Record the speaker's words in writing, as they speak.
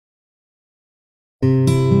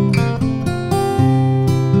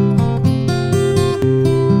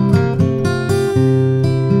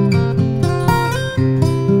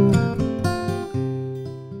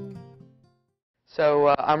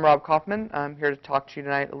I'm Rob Kaufman. I'm here to talk to you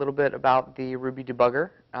tonight a little bit about the Ruby debugger.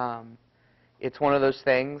 It's one of those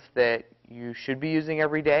things that you should be using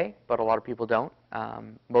every day, but a lot of people don't,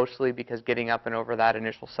 mostly because getting up and over that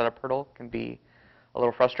initial setup hurdle can be a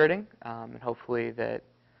little frustrating. And hopefully that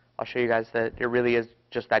I'll show you guys that it really is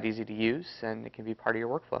just that easy to use, and it can be part of your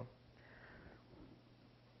workflow.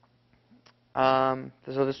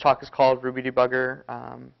 So this talk is called Ruby Debugger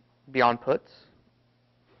Beyond Puts.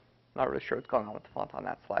 Not really sure what's going on with the font on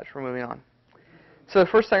that slide, so we're moving on. So the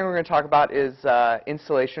first thing we're going to talk about is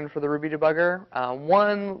installation for the Ruby debugger.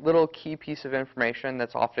 One little key piece of information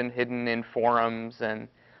that's often hidden in forums and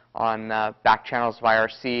on back channels of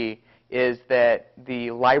IRC is that the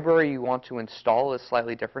library you want to install is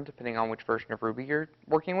slightly different depending on which version of Ruby you're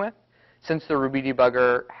working with. Since the Ruby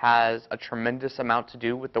debugger has a tremendous amount to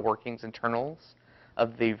do with the workings internals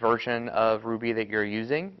of the version of Ruby that you're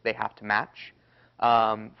using, they have to match.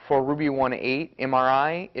 For Ruby 1.8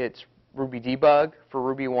 MRI, it's Ruby Debug. For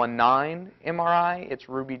Ruby 1.9 MRI, it's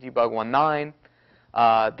Ruby Debug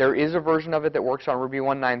 1.9. There is a version of it that works on Ruby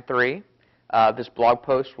 1.9.3. This blog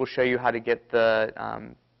post will show you how to get the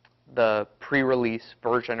pre-release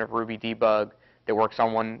version of Ruby Debug that works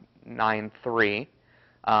on 1.9.3.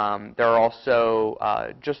 There are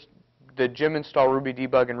also just the gem install Ruby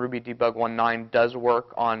Debug and Ruby Debug 1.9 does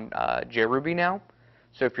work on JRuby now.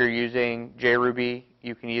 So if you're using JRuby,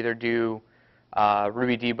 you can either do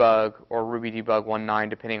Ruby Debug or Ruby Debug 1.9,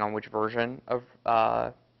 depending on which version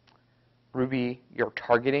of Ruby you're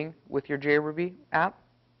targeting with your JRuby app.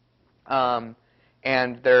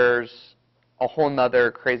 And there's a whole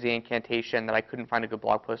nother crazy incantation that I couldn't find a good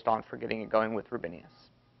blog post on for getting it going with Rubinius.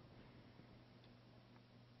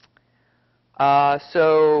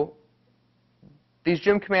 So these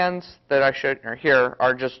gem commands that I showed here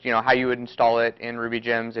are just how you would install it in Ruby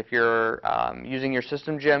gems. If you're using your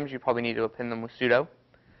system gems, you probably need to append them with sudo.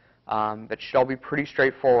 That should all be pretty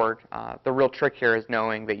straightforward. The real trick here is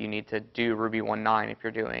knowing that you need to do Ruby 1.9 if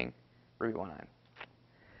you're doing Ruby 1.9.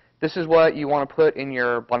 This is what you want to put in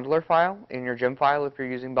your bundler file, in your gem file if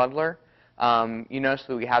you're using bundler. You notice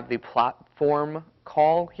that we have the platform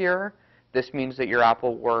call here. This means that your app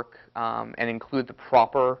will work and include the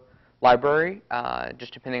proper library,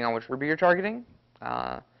 just depending on which Ruby you're targeting.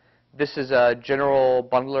 This is a general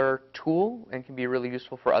bundler tool and can be really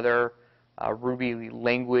useful for other Ruby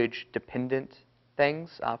language dependent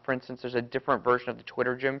things. For instance, there's a different version of the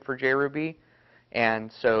Twitter gem for JRuby,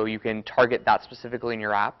 and so you can target that specifically in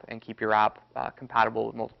your app and keep your app compatible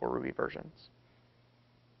with multiple Ruby versions.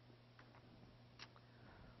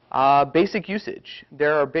 Basic usage.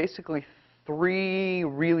 There are basically three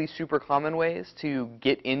really super common ways to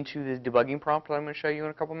get into this debugging prompt that I'm going to show you in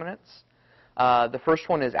a couple minutes. The first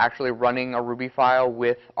one is actually running a Ruby file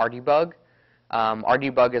with rdebug.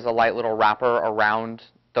 Rdebug is a light little wrapper around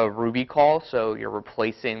the Ruby call, so you're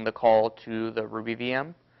replacing the call to the Ruby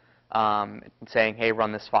VM and saying, hey,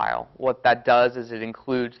 run this file. What that does is it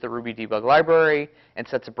includes the Ruby debug library and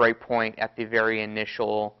sets a breakpoint at the very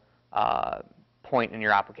initial point in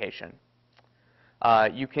your application.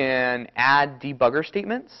 You can add debugger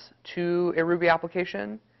statements to a Ruby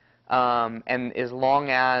application, and as long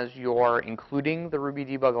as you're including the Ruby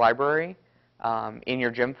debug library in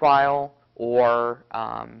your gem file or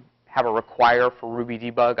have a require for Ruby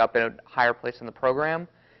debug up in a higher place in the program,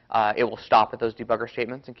 it will stop at those debugger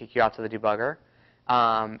statements and kick you out to the debugger.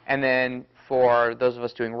 And then for those of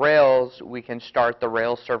us doing Rails, we can start the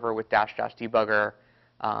Rails server with --debugger,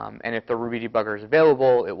 and if the Ruby debugger is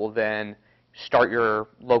available, it will then start your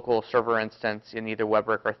local server instance in either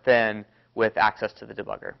WebRick or Thin with access to the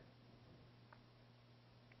debugger.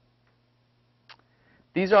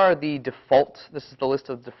 These are the default. This is the list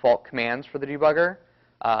of default commands for the debugger.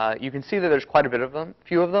 You can see that there's quite a bit of them,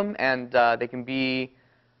 few of them, and they can be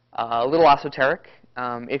a little esoteric.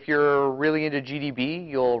 If you're really into GDB,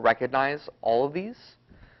 you'll recognize all of these.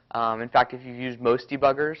 In fact, if you've used most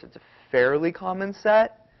debuggers, it's a fairly common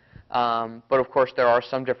set. But of course, there are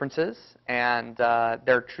some differences, and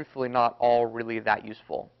they're truthfully not all really that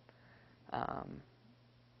useful.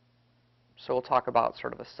 So we'll talk about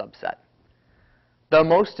sort of a subset. The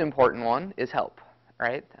most important one is help,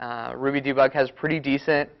 right? Ruby debug has pretty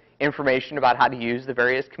decent information about how to use the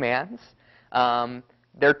various commands.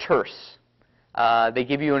 They're terse. They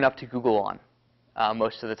give you enough to Google on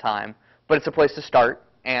most of the time, but it's a place to start.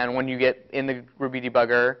 And when you get in the Ruby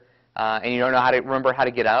debugger, and you don't know how to remember how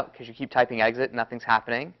to get out because you keep typing exit and nothing's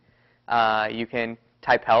happening, you can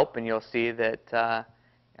type help and you'll see that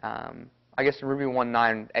I guess in Ruby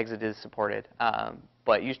 1.9 exit is supported,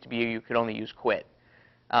 but it used to be you could only use quit.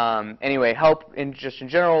 Anyway, help just in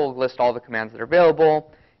general will list all the commands that are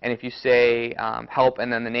available, And if you say help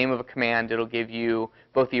and then the name of a command, it'll give you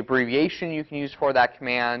both the abbreviation you can use for that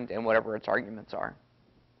command and whatever its arguments are.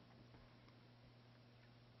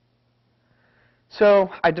 So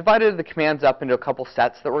I divided the commands up into a couple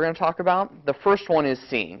sets that we're going to talk about. The first one is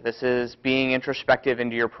seeing. This is being introspective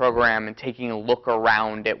into your program and taking a look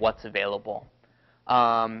around at what's available.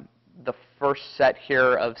 The first set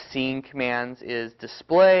here of seeing commands is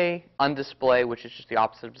display, undisplay, which is just the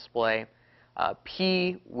opposite of display,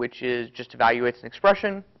 p, which is just evaluates an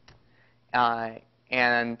expression,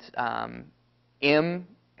 and m. And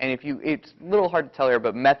it's a little hard to tell here,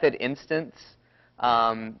 but method instance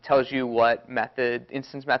tells you what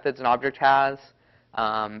instance methods an object has,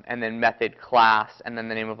 and then method class, and then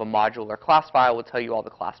the name of a module or class file will tell you all the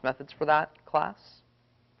class methods for that class.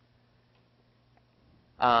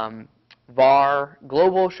 Var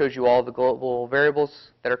global shows you all the global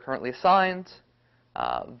variables that are currently assigned.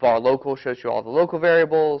 Var local shows you all the local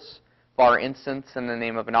variables. Var instance and the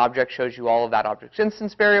name of an object shows you all of that object's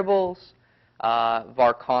instance variables.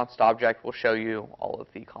 Var const object will show you all of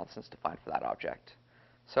the constants defined for that object.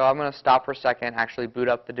 So I'm going to stop for a second, actually boot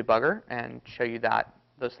up the debugger, and show you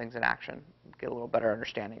those things in action, get a little better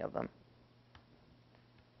understanding of them.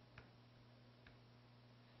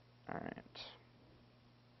 All right.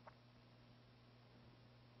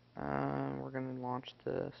 We're going to launch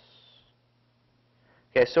this.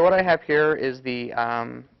 Okay, so what I have here is the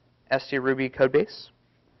ST-Ruby codebase.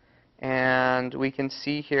 And we can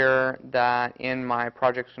see here that in my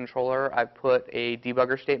project controller, I've put a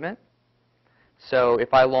debugger statement. So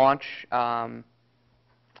if I launch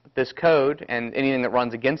this code and anything that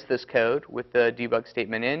runs against this code with the debug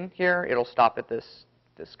statement in here, it'll stop at this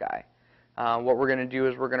guy. What we're going to do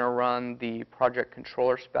is we're going to run the project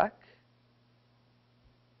controller spec.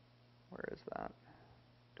 Where is that?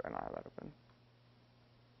 Do I not have that open?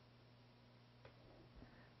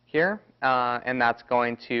 Here, and that's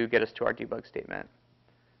going to get us to our debug statement.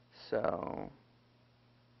 So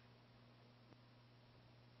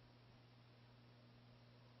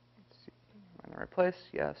let's see, am I in the right place?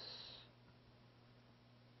 Yes.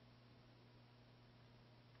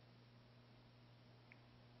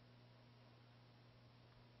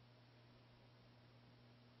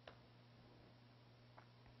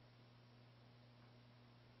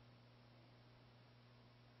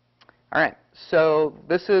 All right, so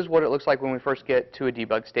this is what it looks like when we first get to a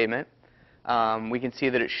debug statement. We can see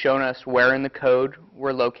that it's shown us where in the code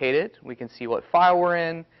we're located. We can see what file we're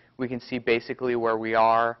in. We can see basically where we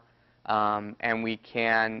are. And we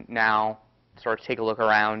can now sort of take a look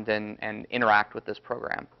around and interact with this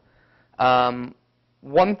program.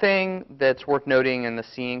 One thing that's worth noting in the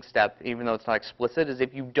seeing step, even though it's not explicit, is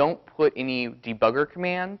if you don't put any debugger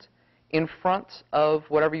command in front of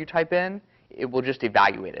whatever you type in, it will just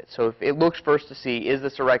evaluate it. So if it looks first to see, is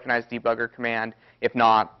this a recognized debugger command? If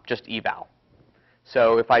not, just eval.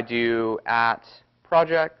 So if I do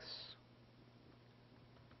 @projects,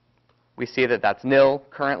 we see that that's nil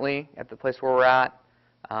currently at the place where we're at.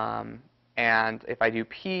 And if I do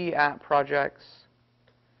p@projects,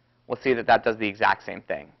 we'll see that that does the exact same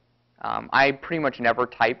thing. I pretty much never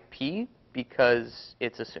type p because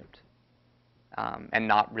it's assumed and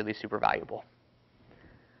not really super valuable.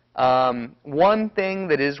 One thing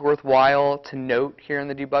that is worthwhile to note here in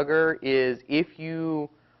the debugger is if you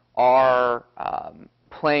are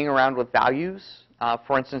playing around with values,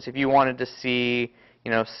 for instance, if you wanted to see,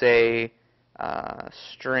 say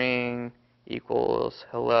string equals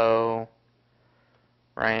hello,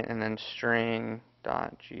 right, and then string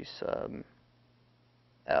dot g sub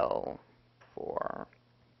l for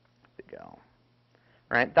big L,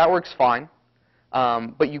 right? That works fine.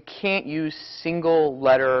 But you can't use single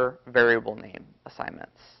letter variable name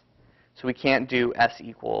assignments. So we can't do s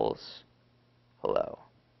equals hello.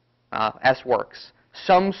 S works.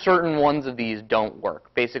 Some certain ones of these don't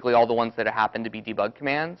work. Basically all the ones that happen to be debug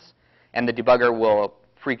commands. And the debugger will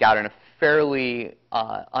freak out in a fairly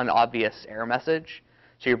unobvious error message.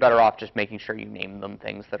 So you're better off just making sure you name them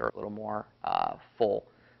things that are a little more full.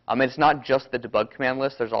 It's not just the debug command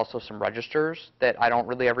list. There's also some registers that I don't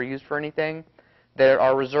really ever use for anything that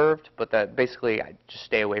are reserved, but that basically I just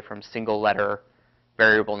stay away from single letter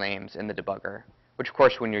variable names in the debugger, which of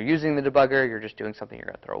course when you're using the debugger, you're just doing something you're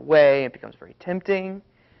going to throw away. It becomes very tempting,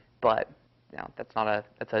 but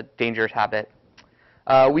that's a dangerous habit.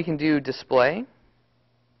 We can do display.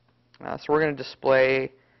 So we're going to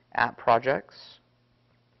display @projects.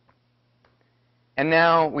 And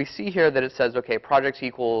now we see here that it says, okay, projects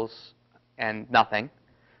equals and nothing.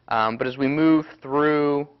 But as we move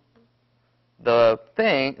through the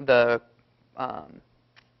thing, as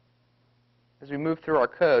we move through our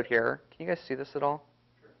code here, can you guys see this at all?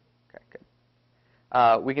 Sure. Okay,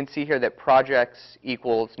 good. We can see here that projects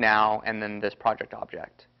equals now and then this project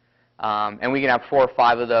object. And we can have 4 or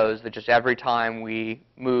 5 of those that just every time we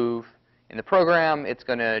move in the program, it's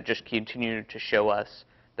going to just continue to show us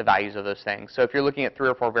the values of those things. So if you're looking at 3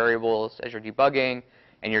 or 4 variables as you're debugging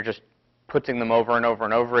and you're just putting them over and over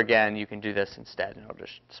and over again, you can do this instead, and it'll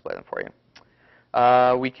just display them for you.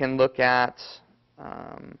 We can look at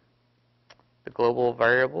the global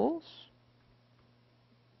variables.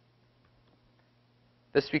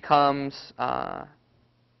 This becomes a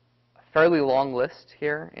fairly long list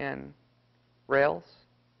here in Rails,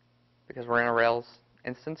 because we're in a Rails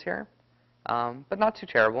instance here, but not too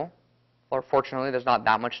terrible. Or fortunately, there's not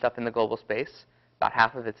that much stuff in the global space. About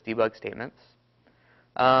half of it's debug statements.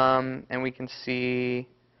 And we can see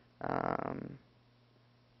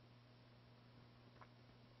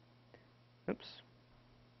oops.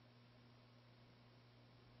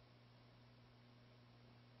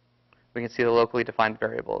 We can see the locally defined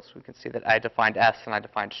variables. We can see that I defined S and I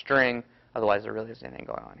defined string. Otherwise, there really isn't anything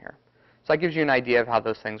going on here. So that gives you an idea of how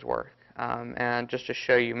those things work. And just to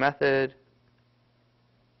show you method,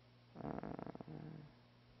 I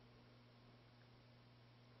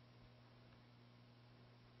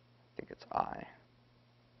think it's I.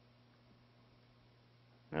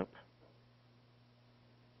 Nope.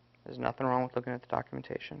 There's nothing wrong with looking at the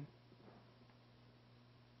documentation.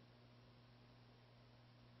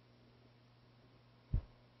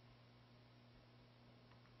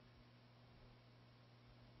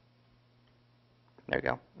 There we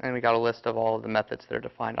go. And we got a list of all of the methods that are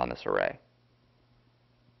defined on this array.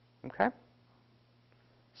 Okay.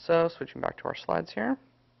 So switching back to our slides here.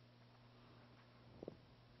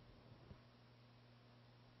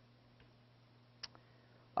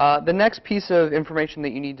 The next piece of information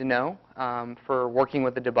that you need to know for working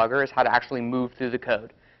with the debugger is how to actually move through the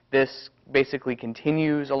code. This basically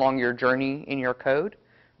continues along your journey in your code,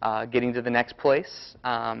 getting to the next place.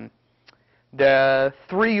 The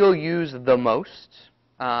 3 you'll use the most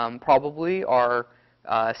probably are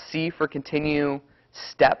C for continue,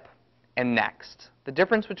 step, and next. The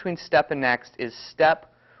difference between step and next is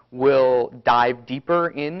step will dive deeper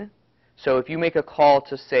in. So if you make a call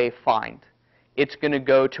to say find, it's going to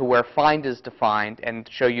go to where find is defined and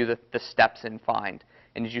show you the steps in find.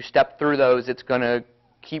 And as you step through those, it's going to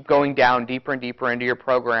keep going down deeper and deeper into your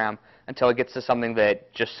program until it gets to something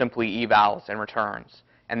that just simply evals and returns,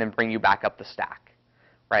 and then bring you back up the stack,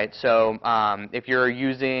 right? So if you're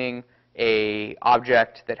using a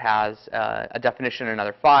object that has a definition in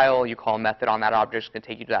another file, you call a method on that object, it's going to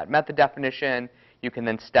take you to that method definition. You can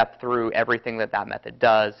then step through everything that that method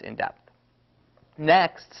does in depth.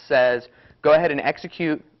 Next says, go ahead and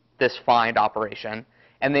execute this find operation,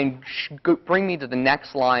 and then bring me to the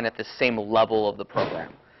next line at the same level of the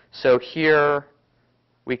program. So here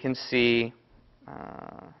we can see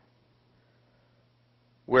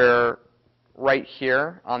we're right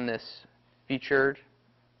here on this featured,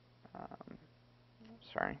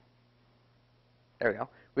 there we go.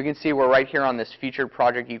 We can see we're right here on this featured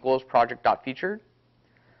project equals project.featured.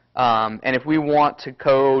 And if we want to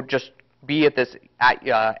code just be at this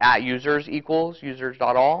at users equals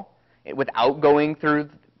users.all without going through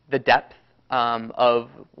the depth of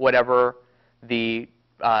whatever the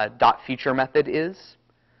 .feature method is,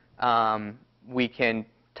 we can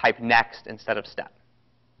type next instead of step.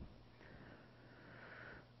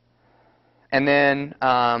 And then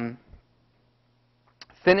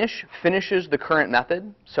finish finishes the current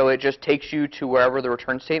method, so it just takes you to wherever the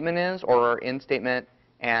return statement is or end statement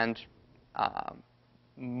and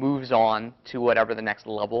moves on to whatever the next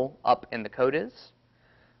level up in the code is.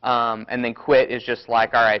 And then quit is just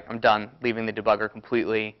like, all right, I'm done, leaving the debugger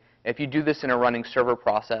completely. If you do this in a running server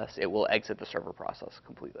process, it will exit the server process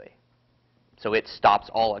completely. So it stops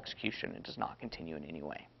all execution. It does not continue in any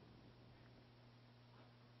way.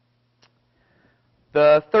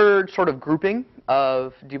 The third sort of grouping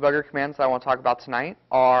of debugger commands that I want to talk about tonight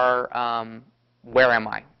are where am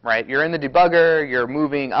I, right? You're in the debugger. You're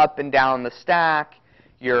moving up and down the stack.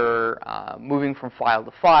 You're moving from file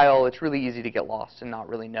to file. It's really easy to get lost and not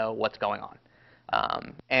really know what's going on.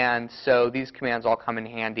 And so these commands all come in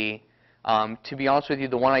handy. To be honest with you,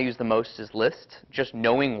 the one I use the most is list. Just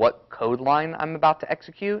knowing what code line I'm about to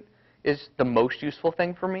execute is the most useful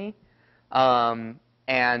thing for me.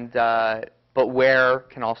 But where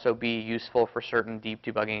can also be useful for certain deep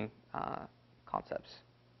debugging concepts.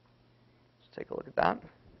 Let's take a look at that.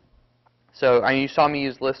 So you saw me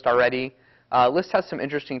use list already. List has some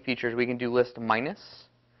interesting features. We can do list minus,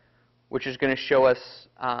 which is going to show us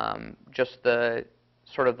just the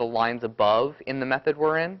sort of the lines above in the method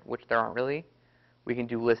we're in, which there aren't really. We can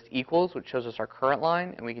do list equals, which shows us our current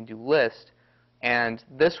line, and we can do list, and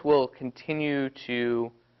this will continue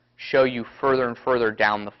to show you further and further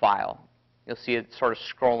down the file. You'll see it sort of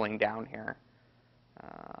scrolling down here.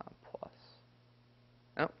 Plus.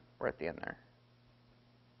 Oh, we're at the end there.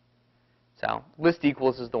 So list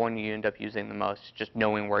equals is the one you end up using the most, just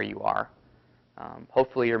knowing where you are.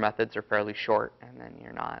 Hopefully your methods are fairly short, and then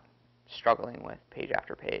you're not struggling with page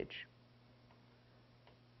after page.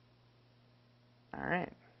 All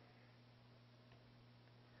right.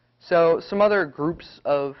 So some other groups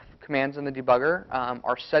of commands in the debugger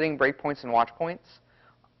are setting breakpoints and watch points.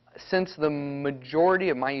 Since the majority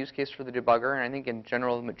of my use case for the debugger, and I think in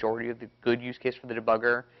general the majority of the good use case for the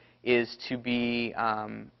debugger, is to be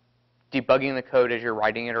debugging the code as you're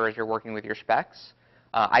writing it or as you're working with your specs,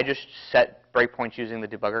 I just set breakpoints using the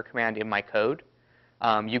debugger command in my code.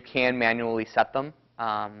 You can manually set them,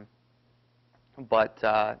 but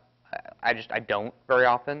I don't very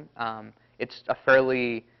often. It's a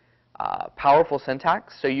fairly powerful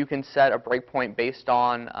syntax, so you can set a breakpoint based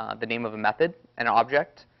on the name of a method, an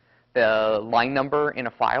object, the line number in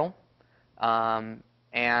a file, and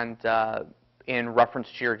in reference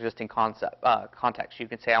to your existing context. You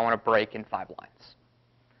can say, I want to break in 5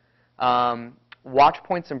 lines. Watch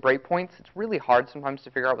points and breakpoints, it's really hard sometimes to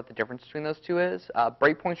figure out what the difference between those two is.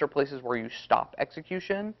 Breakpoints are places where you stop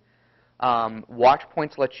execution. Watch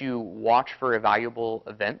points let you watch for evaluable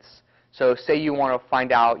events. So say you want to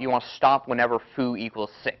find out, you want to stop whenever foo equals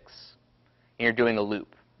 6, and you're doing a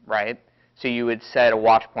loop, right? So you would set a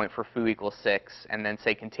watch point for foo equals 6, and then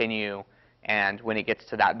say continue, and when it gets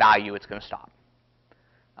to that value, it's going to stop.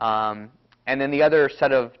 And then the other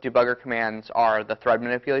set of debugger commands are the thread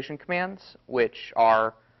manipulation commands, which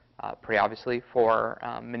are pretty obviously for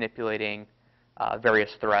manipulating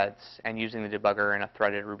various threads and using the debugger in a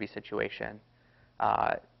threaded Ruby situation.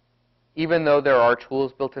 Even though there are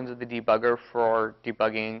tools built into the debugger for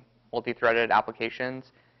debugging multi-threaded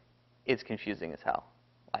applications, it's confusing as hell.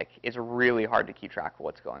 Like, it's really hard to keep track of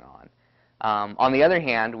what's going on. On the other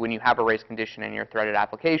hand, when you have a race condition in your threaded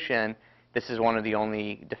application, this is one of the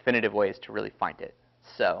only definitive ways to really find it.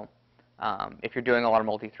 So if you're doing a lot of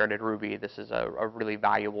multi-threaded Ruby, this is a really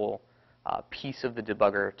valuable piece of the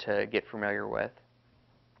debugger to get familiar with.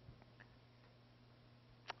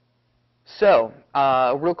 So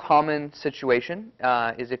a real common situation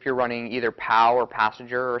is if you're running either POW or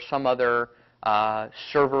Passenger or some other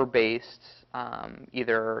server-based,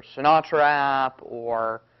 either Sinatra app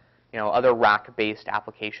or other rack-based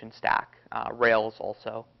application stack, Rails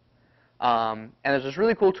also. And there's this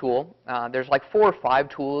really cool tool. There's like 4 or 5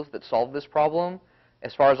 tools that solve this problem.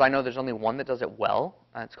 As far as I know, there's only one that does it well.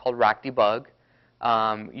 It's called rack debug.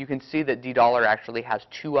 You can see that $D actually has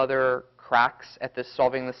 2 other cracks at this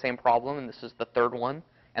solving the same problem, and this is the 3rd one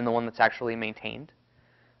and the one that's actually maintained.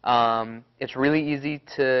 It's really easy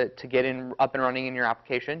to get up and running in your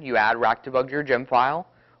application. You add rack debug to your gem file,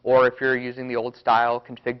 or if you're using the old style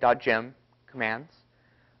config.gem commands.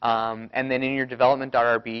 And then in your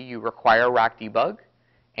development.rb, you require rack debug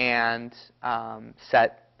and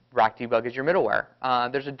set rack debug as your middleware.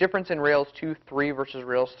 There's a difference in Rails 2.3 versus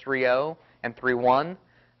Rails 3.0 and 3.1.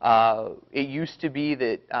 It used to be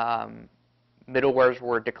that middlewares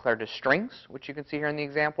were declared as strings, which you can see here in the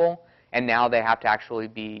example, and now they have to actually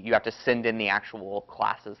be, you have to send in the actual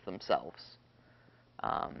classes themselves.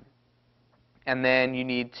 And then you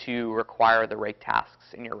need to require the rake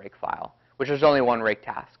tasks in your rake file, which there's only one rake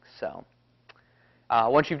task. So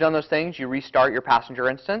once you've done those things, you restart your passenger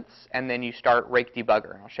instance, and then you start rake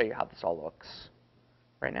debugger. And I'll show you how this all looks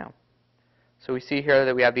right now. So we see here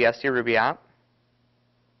that we have the SD Ruby app.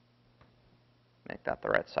 Make that the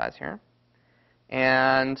right size here.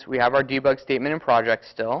 And we have our debug statement in project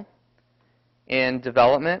still. In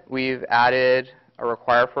development, we've added a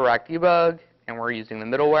require for rack debug, and we're using the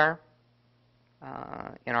middleware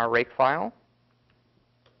in our rake file.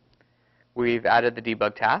 We've added the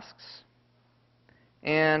debug tasks.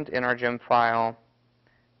 And in our gem file,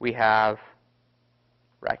 we have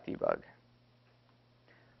rack debug.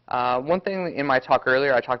 One thing in my talk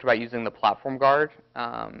earlier, I talked about using the platform guard.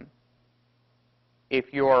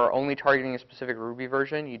 If you're only targeting a specific Ruby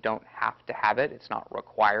version, you don't have to have it. It's not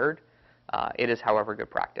required. It is, however, good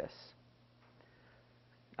practice.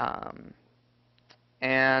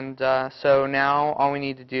 So now all we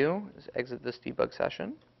need to do is exit this debug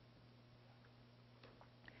session.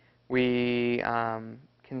 We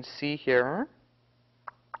can see here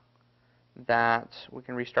that we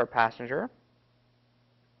can restart Passenger.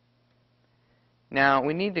 Now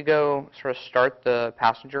we need to go sort of start the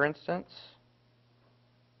Passenger instance.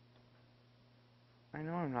 I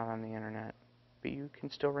know I'm not on the internet, but you can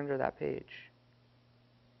still render that page.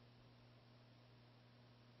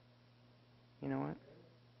 You know what?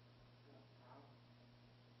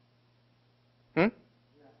 Hmm?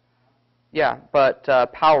 Yeah, but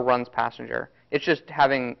POW runs passenger. It's just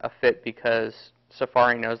having a fit because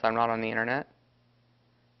Safari knows I'm not on the internet.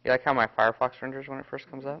 You like how my Firefox renders when it first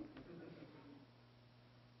comes up?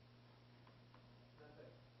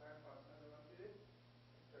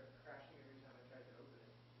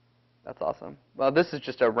 That's awesome. Well, this is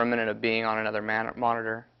just a remnant of being on another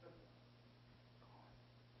monitor.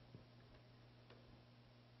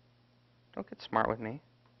 Don't get smart with me.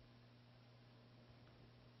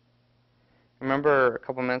 Remember a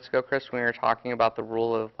couple minutes ago, Chris, when we were talking about the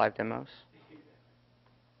rule of live demos?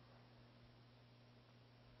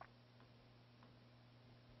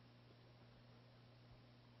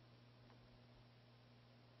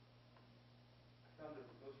 I found that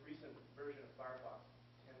the most recent version of Firefox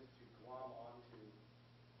tends to glom onto,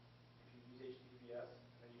 if you use HTTPS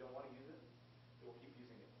and you don't want to use it, it will keep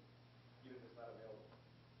using it, even if it's not available.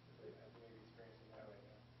 So I think maybe experiencing that right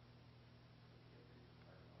now.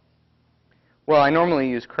 Well, I normally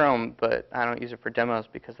use Chrome, but I don't use it for demos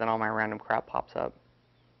because then all my random crap pops up.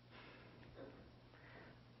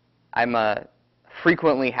 I'm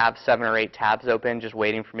frequently have 7 or 8 tabs open just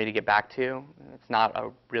waiting for me to get back to. It's not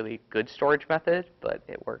a really good storage method, but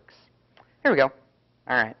it works. Here we go.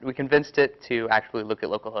 All right, we convinced it to actually look at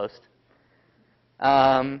localhost.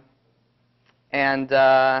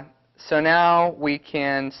 So now we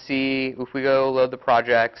can see if we go load the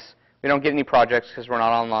projects. We don't get any projects because we're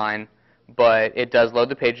not online, but it does load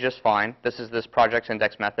the page just fine. This is this project's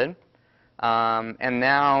index method. And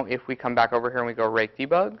now if we come back over here and we go rake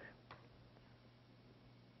debug,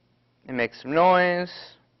 it makes some noise,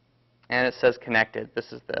 and it says connected.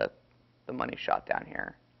 This is the money shot down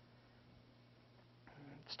here.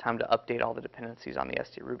 It's time to update all the dependencies on the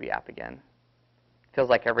SDRuby app again. Feels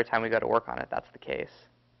like every time we go to work on it, that's the case.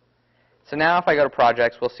 So now if I go to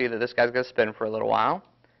projects, we'll see that this guy's going to spin for a little while.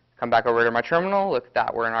 Come back over to my terminal. Look at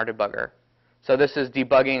that. We're in our debugger. So this is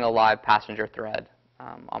debugging a live passenger thread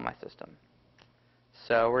on my system.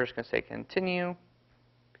 So we're just going to say continue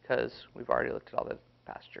because we've already looked at all the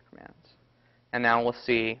passenger commands. And now we'll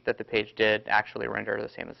see that the page did actually render the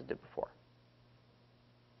same as it did before.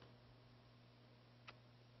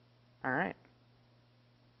 All right.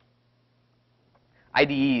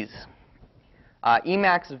 IDEs.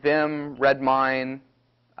 Emacs, Vim, Redmine,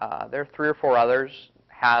 there are 3 or 4 others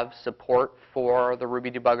have support for the Ruby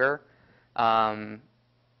debugger.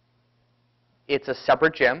 It's a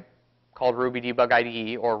separate gem called Ruby Debug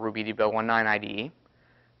IDE or Ruby Debug 1.9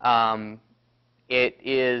 IDE. It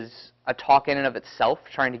is a talk in and of itself,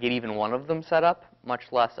 trying to get even one of them set up,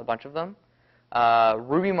 much less a bunch of them.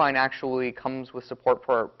 RubyMine actually comes with support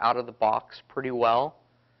for it out of the box pretty well.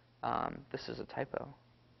 This is a typo.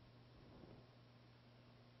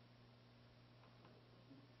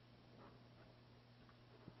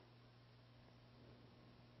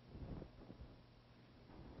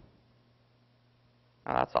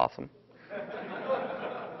 Oh, that's awesome.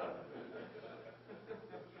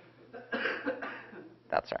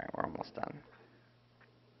 That's all right. We're almost done.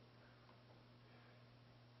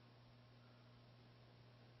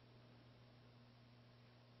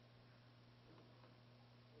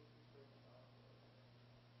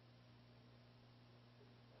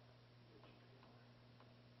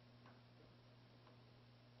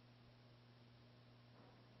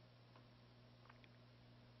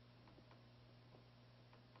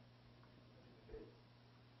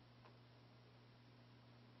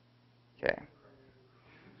 Okay.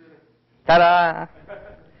 Ta-da!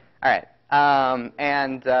 All right.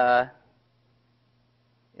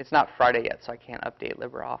 It's not Friday yet, so I can't update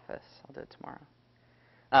LibreOffice. I'll do it tomorrow.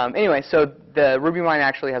 Anyway, so the RubyMine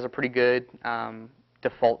actually has a pretty good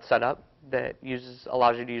default setup that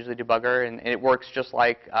allows you to use the debugger, and it works just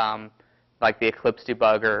like the Eclipse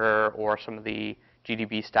debugger or some of the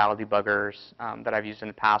GDB style debuggers that I've used in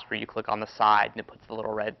the past, where you click on the side and it puts the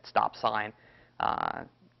little red stop sign.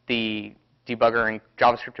 The debugger and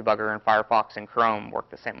JavaScript debugger in Firefox and Chrome work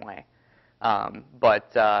the same way.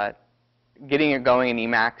 But getting it going in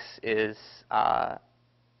Emacs is a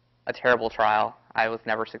terrible trial. I was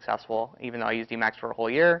never successful, even though I used Emacs for a whole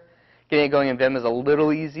year. Getting it going in Vim is a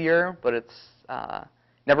little easier, but it's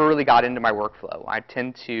never really got into my workflow. I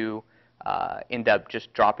tend to end up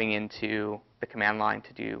just dropping into the command line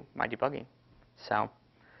to do my debugging. So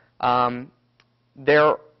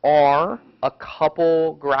there are a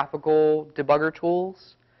couple graphical debugger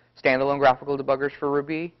tools, standalone graphical debuggers for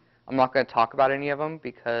Ruby. I'm not going to talk about any of them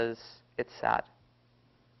because it's sad.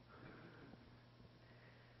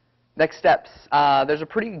 Next steps. There's a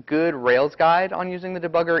pretty good Rails guide on using the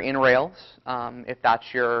debugger in Rails, if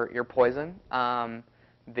that's your poison.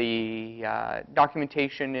 The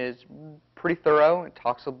documentation is pretty thorough. It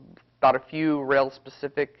talks about a few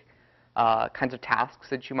Rails-specific kinds of tasks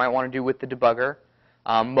that you might want to do with the debugger.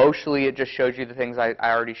 Mostly, it just shows you the things I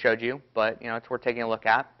already showed you, but it's worth taking a look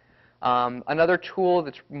at. Another tool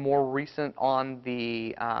that's more recent on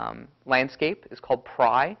the landscape is called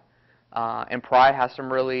Pry. And Pry has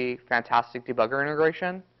some really fantastic debugger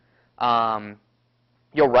integration.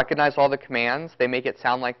 You'll recognize all the commands. They make it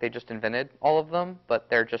sound like they just invented all of them, but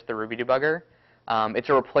they're just the Ruby debugger. It's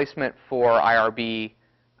a replacement for IRB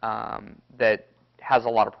that has a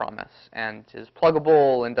lot of promise and is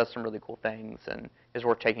pluggable and does some really cool things and is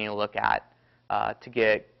worth taking a look at to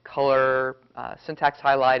get color, syntax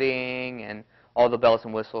highlighting, and all the bells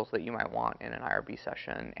and whistles that you might want in an IRB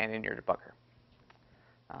session and in your debugger.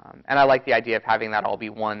 And I like the idea of having that all be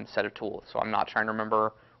one set of tools, so I'm not trying to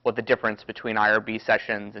remember what the difference between IRB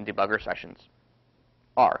sessions and debugger sessions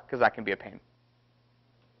are, because that can be a pain.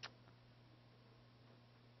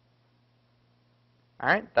 All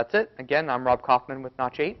right, that's it. Again, I'm Rob Kaufman with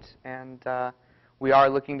Notch 8, and we are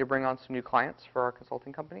looking to bring on some new clients for our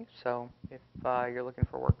consulting company. So if you're looking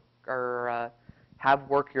for work or have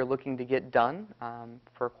work you're looking to get done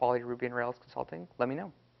for quality Ruby and Rails consulting, let me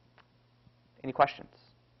know. Any questions?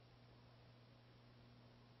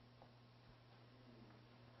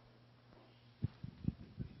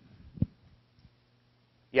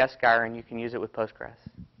 Yes, Gyron, you can use it with Postgres.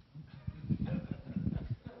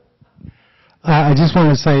 I just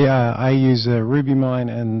want to say I use RubyMine,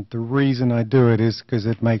 and the reason I do it is because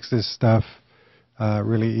it makes this stuff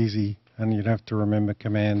really easy, and you don't have to remember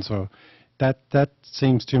commands. Or that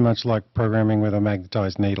seems too much like programming with a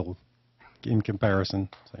magnetized needle in comparison.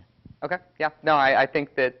 So. Okay, yeah. No, I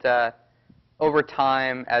think that over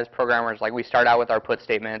time, as programmers, like we start out with our put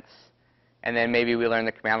statements, and then maybe we learn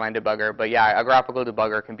the command line debugger. But yeah, a graphical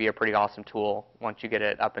debugger can be a pretty awesome tool once you get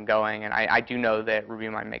it up and going. And I do know that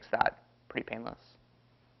RubyMine makes that pretty painless.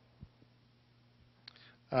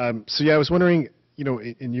 So yeah, I was wondering,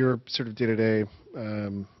 in your sort of day-to-day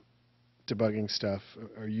debugging stuff,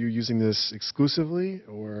 are you using this exclusively,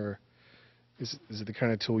 or is it the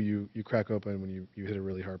kind of tool you crack open when you hit a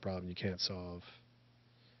really hard problem you can't solve?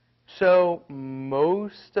 So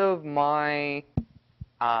most of my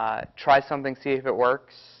try something, see if it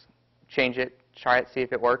works, change it, try it, see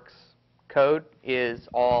if it works code is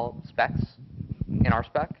all specs in our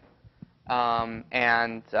spec.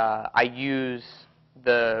 And I use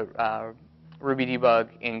the Ruby debug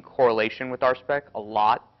in correlation with RSpec a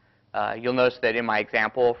lot. You'll notice that in my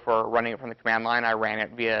example for running it from the command line, I ran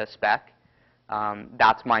it via spec.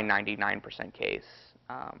 That's my 99% case.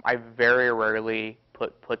 I very rarely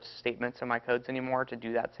put statements in my codes anymore to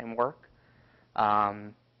do that same work.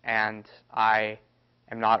 And I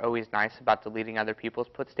am not always nice about deleting other people's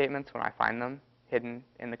put statements when I find them hidden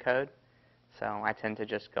in the code. So I tend to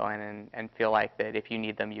just go in and feel like that if you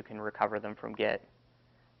need them, you can recover them from Git.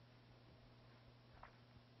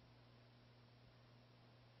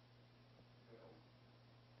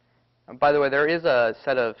 By the way, there is a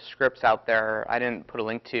set of scripts out there I didn't put a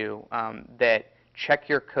link to that check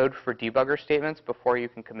your code for debugger statements before you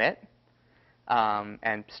can commit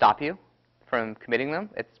and stop you from committing them.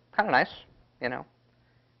 It's kind of nice,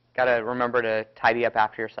 Got to remember to tidy up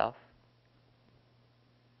after yourself.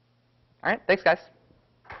 All right, thanks, guys.